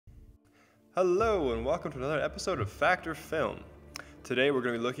Hello and welcome to another episode of Fact or Film. Today we're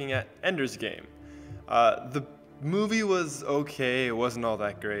going to be looking at Ender's Game. The movie was okay, it wasn't all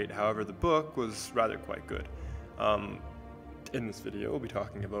that great, however the book was rather quite good. In this video we'll be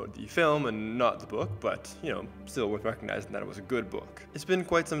talking about the film and not the book, but still worth recognizing that it was a good book. It's been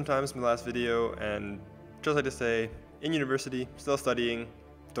quite some time since my last video, and just like to say, in university, still studying,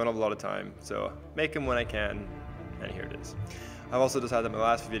 don't have a lot of time, so make them when I can, and here it is. I've also decided that my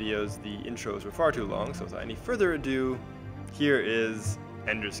last videos, the intros were far too long, so without any further ado, here is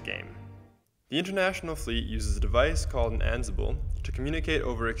Ender's Game. The International Fleet uses a device called an entanglement to communicate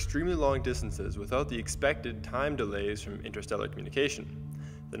over extremely long distances without the expected time delays from interstellar communication.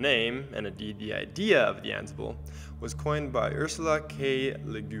 The name, and indeed the idea of the entanglement, was coined by Ursula K.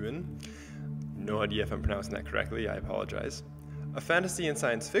 Le Guin. No idea if I'm pronouncing that correctly, I apologize. A fantasy and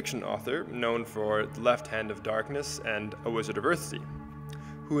science fiction author known for The Left Hand of Darkness and A Wizard of Earthsea,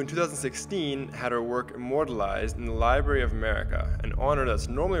 who in 2016 had her work immortalized in the Library of America, an honor that's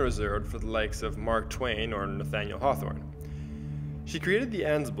normally reserved for the likes of Mark Twain or Nathaniel Hawthorne. She created the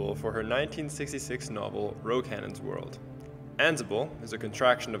entanglement for her 1966 novel Rokanon's World. Entanglement is a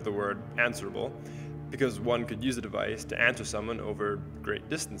contraction of the word answerable, because one could use a device to answer someone over great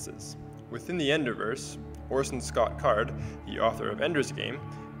distances. Within the Enderverse, Orson Scott Card, the author of Ender's Game,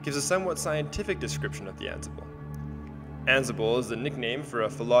 gives a somewhat scientific description of the entanglement. Entanglement is the nickname for a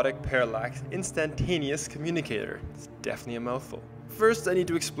phylotic parallax instantaneous communicator. It's definitely a mouthful. First, I need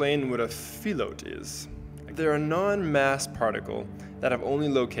to explain what a phylote is. They're a non-mass particle that have only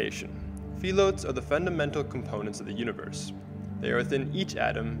location. Phylotes are the fundamental components of the universe. They are within each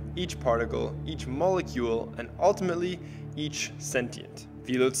atom, each particle, each molecule, and ultimately, each sentient.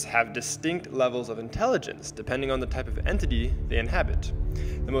 Phylotes have distinct levels of intelligence depending on the type of entity they inhabit,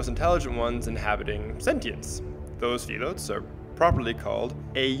 the most intelligent ones inhabiting sentience. Those phylotes are properly called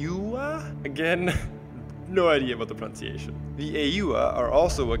Ayua. Again, no idea about the pronunciation. The Ayua are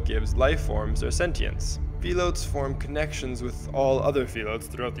also what gives life forms their sentience. Phylotes form connections with all other phylotes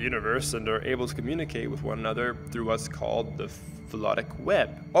throughout the universe and are able to communicate with one another through what's called the phylotic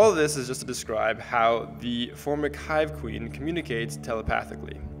web. All of this is just to describe how the formic hive queen communicates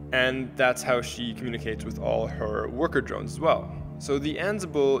telepathically. And that's how she communicates with all her worker drones as well. So the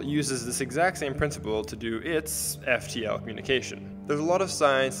entanglement uses this exact same principle to do its FTL communication. There's a lot of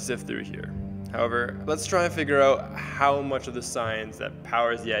science to sift through here. However, let's try and figure out how much of the science that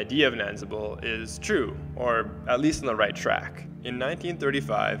powers the idea of an entanglement is true, or at least on the right track. In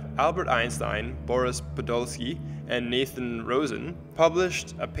 1935, Albert Einstein, Boris Podolsky, and Nathan Rosen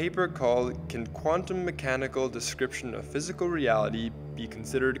published a paper called Can Quantum Mechanical Description of Physical Reality Be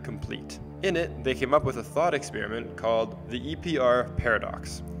Considered Complete? In it, they came up with a thought experiment called the EPR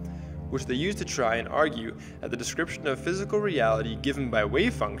paradox, which they used to try and argue that the description of physical reality given by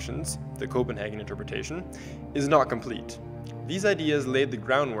wave functions, the Copenhagen interpretation, is not complete. These ideas laid the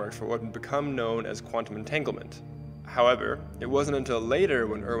groundwork for what would become known as quantum entanglement. However, it wasn't until later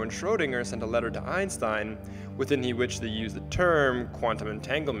when Erwin Schrödinger sent a letter to Einstein, within which they used the term quantum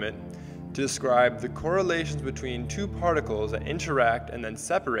entanglement to describe the correlations between two particles that interact and then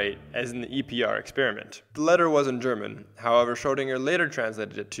separate, as in the EPR experiment. The letter was in German, however Schrödinger later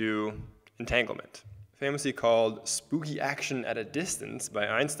translated it to entanglement. Famously called spooky action at a distance by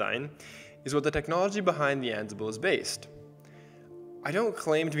Einstein, is what the technology behind the entanglement is based. I don't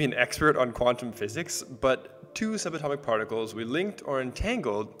claim to be an expert on quantum physics, but two subatomic particles will be linked or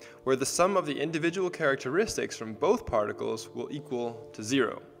entangled where the sum of the individual characteristics from both particles will equal to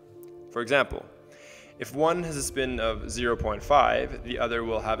 0. For example, if one has a spin of 0.5, the other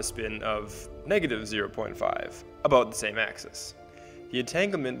will have a spin of negative 0.5, about the same axis. The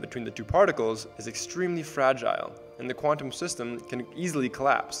entanglement between the two particles is extremely fragile, and the quantum system can easily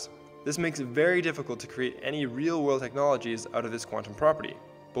collapse. This makes it very difficult to create any real-world technologies out of this quantum property.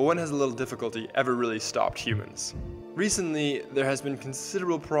 But when has a little difficulty ever really stopped humans? Recently, there has been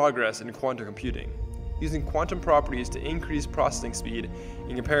considerable progress in quantum computing, using quantum properties to increase processing speed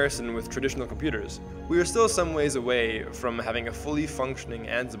in comparison with traditional computers. We are still some ways away from having a fully functioning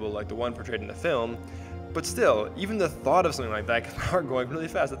entanglement like the one portrayed in the film, but still, even the thought of something like that can start going really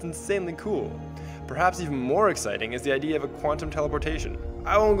fast. That's insanely cool. Perhaps even more exciting is the idea of a quantum teleportation.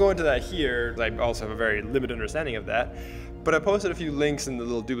 I won't go into that here, I also have a very limited understanding of that, but I posted a few links in the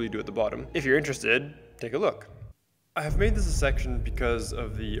little doobly-doo at the bottom. If you're interested, take a look. I have made this a section because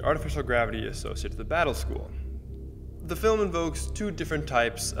of the artificial gravity associated with the battle school. The film invokes two different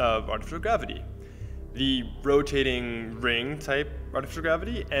types of artificial gravity. The rotating ring type artificial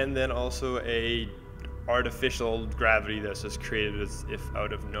gravity, and then also a artificial gravity that's just created as if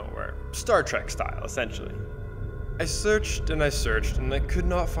out of nowhere. Star Trek style, essentially. I searched and I could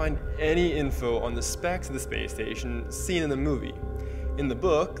not find any info on the specs of the space station seen in the movie. In the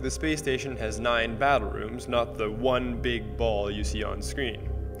book, the space station has 9 battle rooms, not the one big ball you see on screen.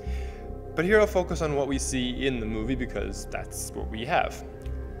 But here I'll focus on what we see in the movie because that's what we have.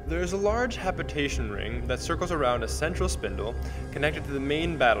 There is a large habitation ring that circles around a central spindle connected to the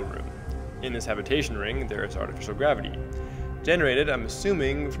main battle room. In this habitation ring, there is artificial gravity, generated, I'm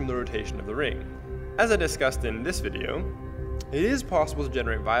assuming, from the rotation of the ring. As I discussed in this video, it is possible to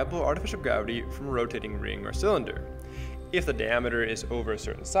generate viable artificial gravity from a rotating ring or cylinder, if the diameter is over a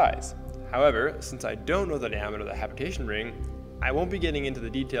certain size. However, since I don't know the diameter of the habitation ring, I won't be getting into the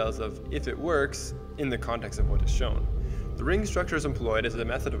details of if it works in the context of what is shown. The ring structure is employed as a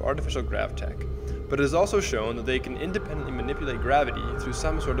method of artificial gravtech, but it is also shown that they can independently manipulate gravity through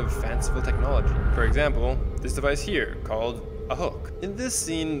some sort of fanciful technology. For example, this device here, called a hook. In this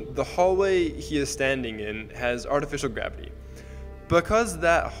scene, the hallway he is standing in has artificial gravity. Because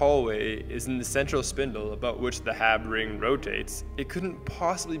that hallway is in the central spindle about which the hab ring rotates, it couldn't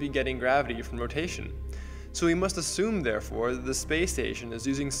possibly be getting gravity from rotation. So we must assume, therefore, that the space station is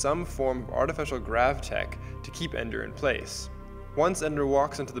using some form of artificial gravtech to keep Ender in place. Once Ender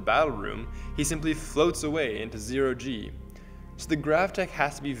walks into the battle room, he simply floats away into 0G. So the gravtech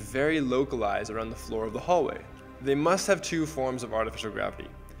has to be very localized around the floor of the hallway. They must have 2 forms of artificial gravity.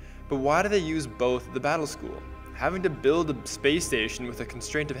 But why do they use both at the battle school? Having to build a space station with a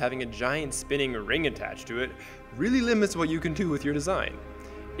constraint of having a giant spinning ring attached to it really limits what you can do with your design.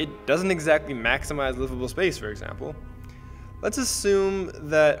 It doesn't exactly maximize livable space, for example. Let's assume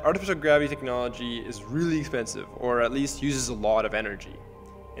that artificial gravity technology is really expensive, or at least uses a lot of energy.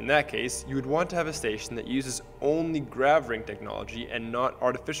 In that case, you would want to have a station that uses only grav ring technology and not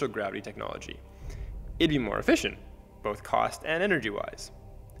artificial gravity technology. It'd be more efficient, both cost and energy-wise.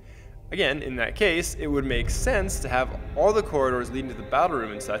 Again, in that case, it would make sense to have all the corridors leading to the battle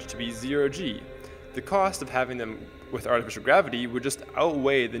room and such to be 0G. The cost of having them with artificial gravity would just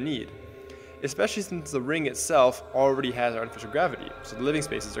outweigh the need, especially since the ring itself already has artificial gravity, so the living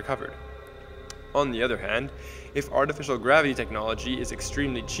spaces are covered. On the other hand, if artificial gravity technology is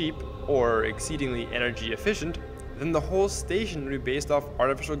extremely cheap or exceedingly energy efficient, then the whole station would be based off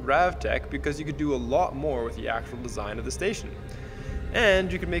artificial gravtech because you could do a lot more with the actual design of the station.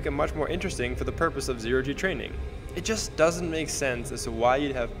 And you could make it much more interesting for the purpose of 0G training. It just doesn't make sense as to why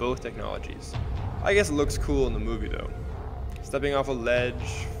you'd have both technologies. I guess it looks cool in the movie though. Stepping off a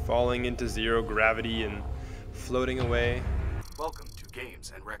ledge, falling into 0 gravity, and floating away. Welcome to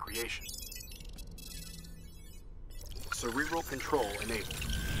Games and Recreation. Cerebral control enabled.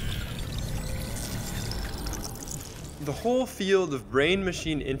 The whole field of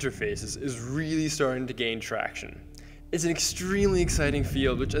brain-machine interfaces is really starting to gain traction. It's an extremely exciting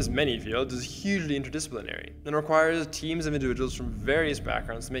field which, as many fields, is hugely interdisciplinary and requires teams of individuals from various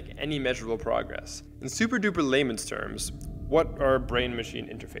backgrounds to make any measurable progress. In super duper layman's terms, what are brain-machine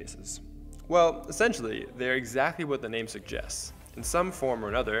interfaces? Well, essentially, they are exactly what the name suggests. In some form or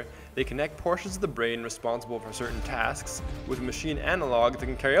another, they connect portions of the brain responsible for certain tasks with a machine analog that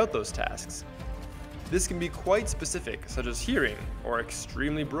can carry out those tasks. This can be quite specific, such as hearing, or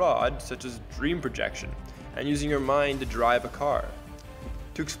extremely broad, such as dream projection, and using your mind to drive a car.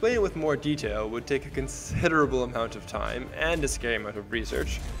 To explain it with more detail would take a considerable amount of time and a scary amount of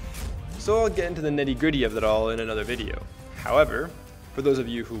research, so I'll get into the nitty-gritty of it all in another video. However, for those of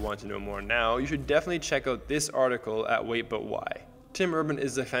you who want to know more now, you should definitely check out this article at Wait But Why. Tim Urban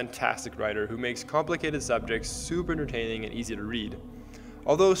is a fantastic writer who makes complicated subjects super entertaining and easy to read.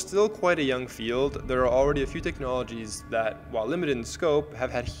 Although still quite a young field, there are already a few technologies that, while limited in scope,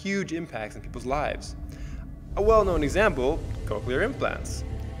 have had huge impacts on people's lives. A well-known example, cochlear implants.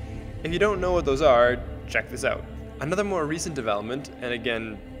 If you don't know what those are, check this out. Another more recent development, and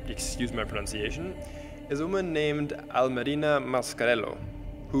again, excuse my pronunciation, is a woman named Almerina Mascarello,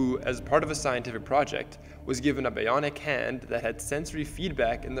 who, as part of a scientific project, was given a bionic hand that had sensory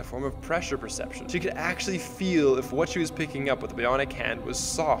feedback in the form of pressure perception. She could actually feel if what she was picking up with the bionic hand was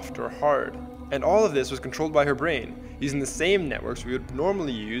soft or hard. And all of this was controlled by her brain, using the same networks we would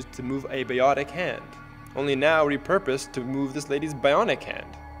normally use to move a biotic hand, only now repurposed to move this lady's bionic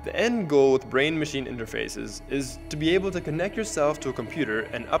hand. The end goal with brain-machine interfaces is to be able to connect yourself to a computer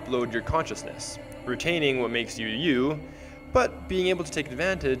and upload your consciousness, retaining what makes you you, but being able to take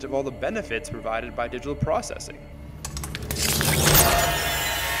advantage of all the benefits provided by digital processing.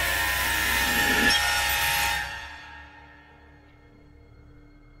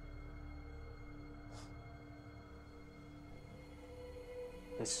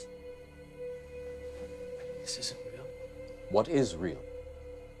 This isn't real. What is real?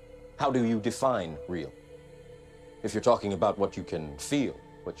 How do you define real? If you're talking about what you can feel,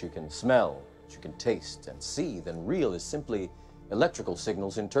 what you can smell, what you can taste and see, then real is simply electrical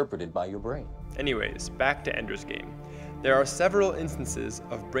signals interpreted by your brain. Anyways, back to Ender's Game. There are several instances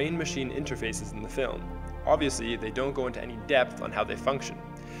of brain-machine interfaces in the film. Obviously, they don't go into any depth on how they function,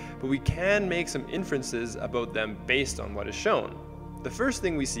 but we can make some inferences about them based on what is shown. The first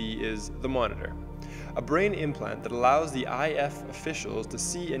thing we see is the monitor, a brain implant that allows the IF officials to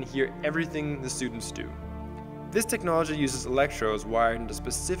see and hear everything the students do. This technology uses electrodes wired into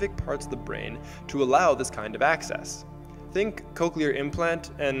specific parts of the brain to allow this kind of access. Think cochlear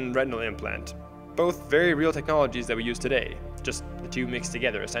implant and retinal implant, both very real technologies that we use today, just the two mixed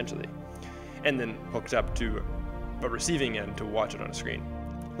together essentially, and then hooked up to a receiving end to watch it on a screen.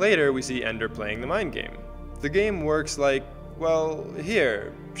 Later, we see Ender playing the mind game. The game works like, well,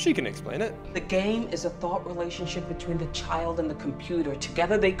 here, she can explain it. The game is a thought relationship between the child and the computer.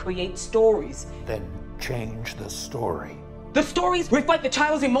 Together they create stories. Then change the story. The stories reflect the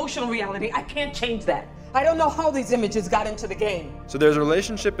child's emotional reality. I can't change that. I don't know how these images got into the game. So there's a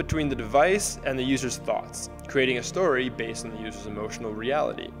relationship between the device and the user's thoughts, creating a story based on the user's emotional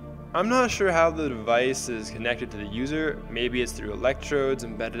reality. I'm not sure how the device is connected to the user. Maybe it's through electrodes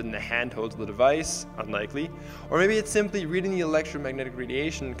embedded in the handholds of the device, unlikely. Or maybe it's simply reading the electromagnetic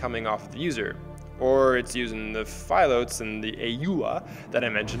radiation coming off of the user. Or it's using the phyllotes and the AUA that I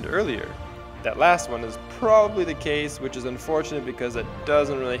mentioned earlier. That last one is probably the case, which is unfortunate because it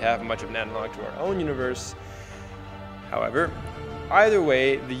doesn't really have much of an analog to our own universe. However, either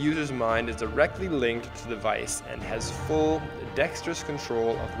way, the user's mind is directly linked to the device and has full, dexterous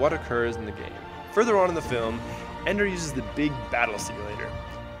control of what occurs in the game. Further on in the film, Ender uses the big battle simulator.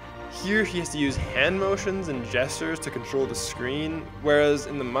 Here he has to use hand motions and gestures to control the screen, whereas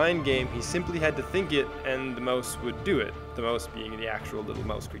in the mind game he simply had to think it and the mouse would do it, the mouse being the actual little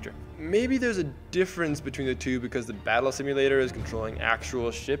mouse creature. Maybe there's a difference between the two because the battle simulator is controlling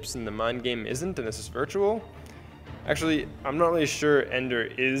actual ships and the mind game isn't, and this is virtual? Actually, I'm not really sure Ender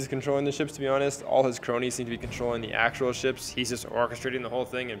is controlling the ships, to be honest. All his cronies seem to be controlling the actual ships. He's just orchestrating the whole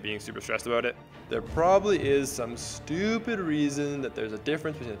thing and being super stressed about it. There probably is some stupid reason that there's a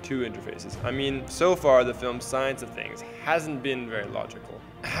difference between the two interfaces. I mean, so far the film's science of things hasn't been very logical.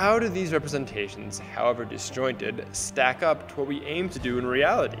 How do these representations, however disjointed, stack up to what we aim to do in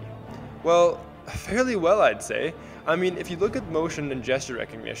reality? Well, fairly well, I'd say. I mean, if you look at motion and gesture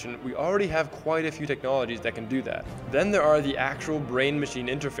recognition, we already have quite a few technologies that can do that. Then there are the actual brain-machine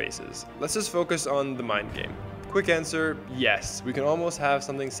interfaces. Let's just focus on the mind game. Quick answer, yes, we can almost have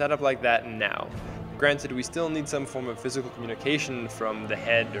something set up like that now. Granted, we still need some form of physical communication from the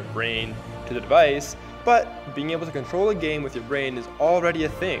head or brain to the device, but being able to control a game with your brain is already a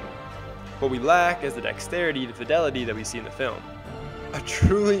thing. What we lack is the dexterity and fidelity that we see in the film. A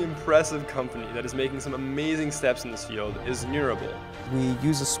truly impressive company that is making some amazing steps in this field is Neurable. We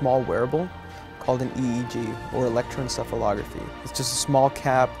use a small wearable called an EEG, or electroencephalography. It's just a small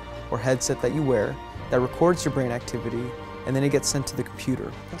cap or headset that you wear that records your brain activity, and then it gets sent to the computer.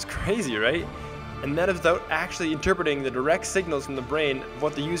 That's crazy, right? And that is without actually interpreting the direct signals from the brain of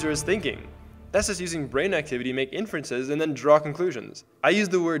what the user is thinking. That's just using brain activity to make inferences and then draw conclusions. I use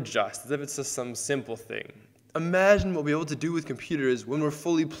the word just as if it's just some simple thing. Imagine what we'll be able to do with computers when we're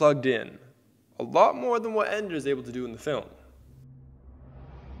fully plugged in. A lot more than what Ender is able to do in the film.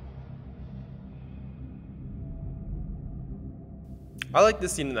 I like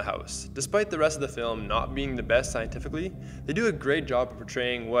this scene in the house. Despite the rest of the film not being the best scientifically, they do a great job of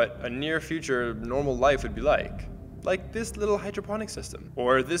portraying what a near future normal life would be like. Like this little hydroponic system.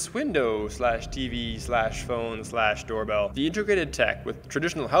 Or this window /TV phone /doorbell. The integrated tech with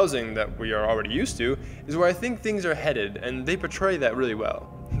traditional housing that we are already used to is where I think things are headed, and they portray that really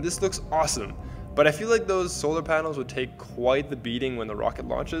well. This looks awesome, but I feel like those solar panels would take quite the beating when the rocket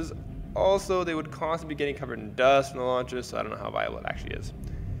launches. Also, they would constantly be getting covered in dust when the launches, so I don't know how viable it actually is.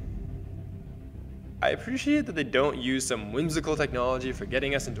 I appreciate that they don't use some whimsical technology for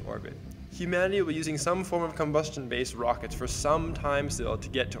getting us into orbit. Humanity will be using some form of combustion-based rockets for some time still to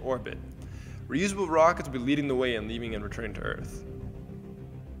get to orbit. Reusable rockets will be leading the way in leaving and returning to Earth.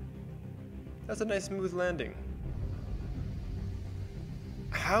 That's a nice smooth landing.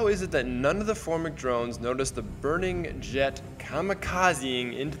 How is it that none of the Formic drones noticed the burning jet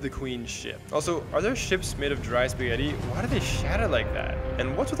kamikazing into the Queen's ship? Also, are their ships made of dry spaghetti? Why do they shatter like that?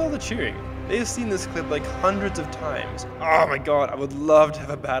 And what's with all the cheering? They've seen this clip like hundreds of times. Oh my god, I would love to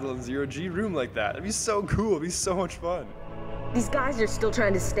have a battle in zero-G room like that. It'd be so cool, it'd be so much fun. These guys are still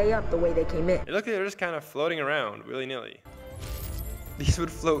trying to stay up the way they came in. It looked like they're just kind of floating around, willy-nilly. These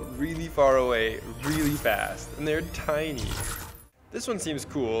would float really far away, really fast, and they're tiny. This one seems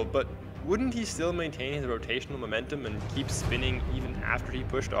cool, but wouldn't he still maintain his rotational momentum and keep spinning even after he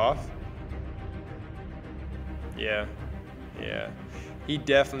pushed off? Yeah. He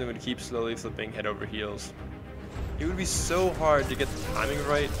definitely would keep slowly flipping head over heels. It would be so hard to get the timing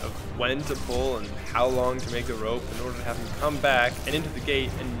right of when to pull and how long to make the rope in order to have him come back and into the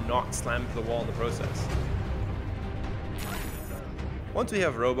gate and not slam into the wall in the process. Once we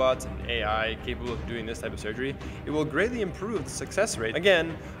have robots and AI capable of doing this type of surgery, it will greatly improve the success rate.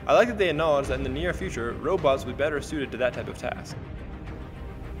 Again, I like that they acknowledge that in the near future, robots will be better suited to that type of task.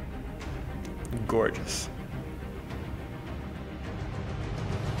 Gorgeous.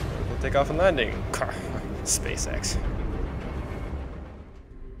 We'll take off and landing. SpaceX.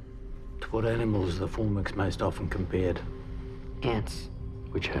 To what animals are the Formix most often compared? Ants.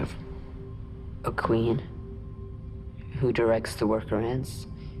 Which have? A queen who directs the worker ants.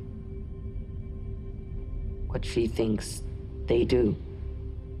 What she thinks they do.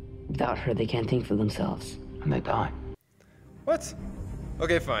 Without her, they can't think for themselves. And they die. What?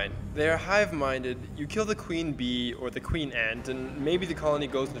 Okay, fine. They're hive-minded, you kill the queen bee or the queen ant, and maybe the colony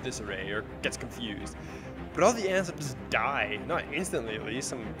goes into disarray or gets confused. But all the ants will just die. Not instantly, at least.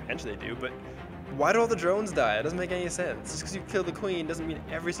 Some eventually do, but why do all the drones die? It doesn't make any sense. Just because you kill the queen doesn't mean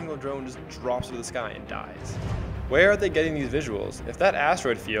every single drone just drops into the sky and dies. Where are they getting these visuals? If that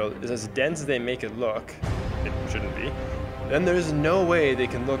asteroid field is as dense as they make it look, it shouldn't be, then there's no way they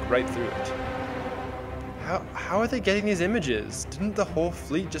can look right through it. How are they getting these images? Didn't the whole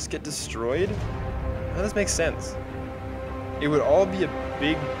fleet just get destroyed? That doesn't make sense. It would all be a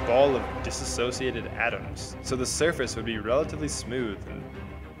big ball of disassociated atoms, so the surface would be relatively smooth and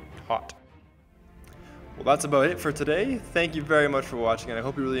hot. Well, that's about it for today. Thank you very much for watching, and I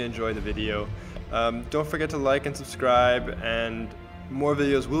hope you really enjoyed the video. Don't forget to like and subscribe, and more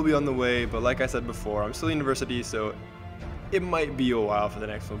videos will be on the way, but like I said before, I'm still in university, so it might be a while for the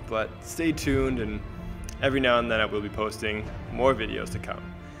next one, but stay tuned, and every now and then I will be posting more videos to come.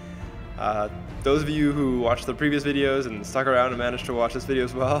 Those of you who watched the previous videos and stuck around and managed to watch this video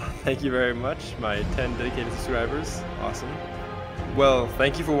as well, thank you very much. My 10 dedicated subscribers, awesome. Well,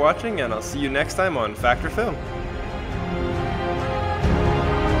 thank you for watching, and I'll see you next time on Factor Film.